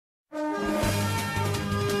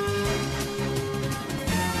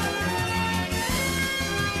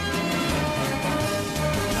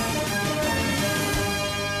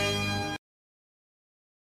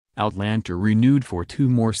Outlander renewed for 2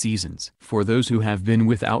 more seasons. For those who have been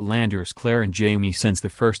with Outlander's Claire and Jamie since the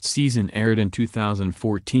first season aired in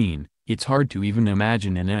 2014, it's hard to even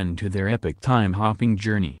imagine an end to their epic time-hopping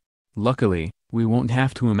journey. Luckily, we won't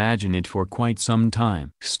have to imagine it for quite some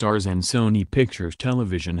time. Starz and Sony Pictures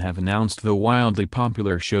Television have announced the wildly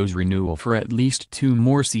popular show's renewal for at least 2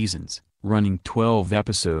 more seasons, running 12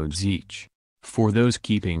 episodes each. For those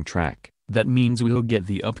keeping track, that means we'll get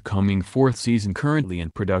the upcoming 4th season currently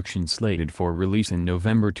in production slated for release in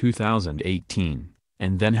November 2018,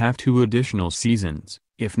 and then have 2 additional seasons,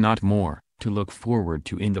 if not more, to look forward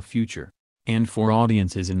to in the future. And for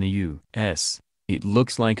audiences in the US, it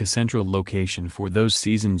looks like a central location for those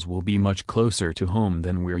seasons will be much closer to home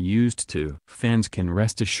than we're used to. Fans can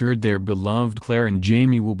rest assured their beloved Claire and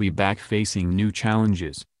Jamie will be back facing new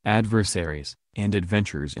challenges, adversaries, and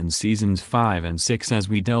adventures in seasons 5 and 6 as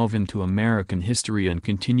we delve into American history and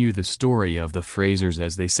continue the story of the Frasers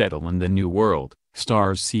as they settle in the new world,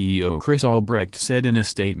 Starz CEO Chris Albrecht said in a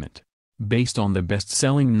statement. Based on the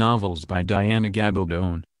best-selling novels by Diana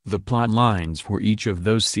Gabaldon, the plot lines for each of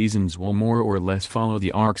those seasons will more or less follow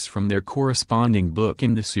the arcs from their corresponding book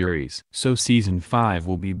in the series. So season 5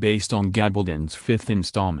 will be based on Gabaldon's 5th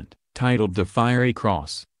installment, titled The Fiery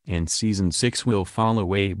Cross, and season 6 will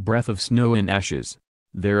follow A Breath of Snow and Ashes.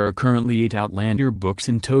 There are currently 8 Outlander books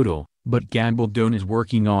in total, but Gabaldon is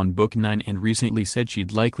working on book 9 and recently said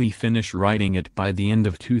she'd likely finish writing it by the end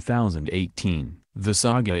of 2018. The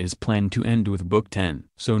saga is planned to end with book 10.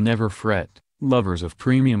 So never fret, lovers of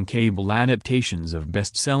premium cable adaptations of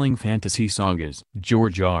best-selling fantasy sagas.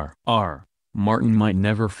 George R.R. Martin might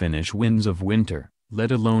never finish Winds of Winter,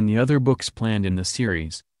 let alone the other books planned in the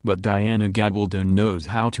series, but Diana Gabaldon knows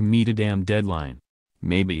how to meet a damn deadline.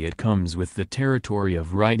 Maybe it comes with the territory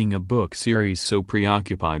of writing a book series so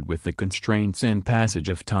preoccupied with the constraints and passage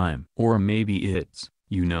of time. Or maybe it's,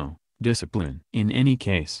 discipline. In any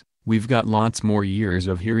case, we've got lots more years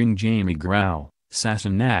of hearing Jamie growl,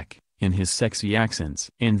 Sassenach, in his sexy accents.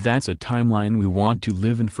 And that's a timeline we want to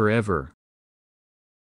live in forever.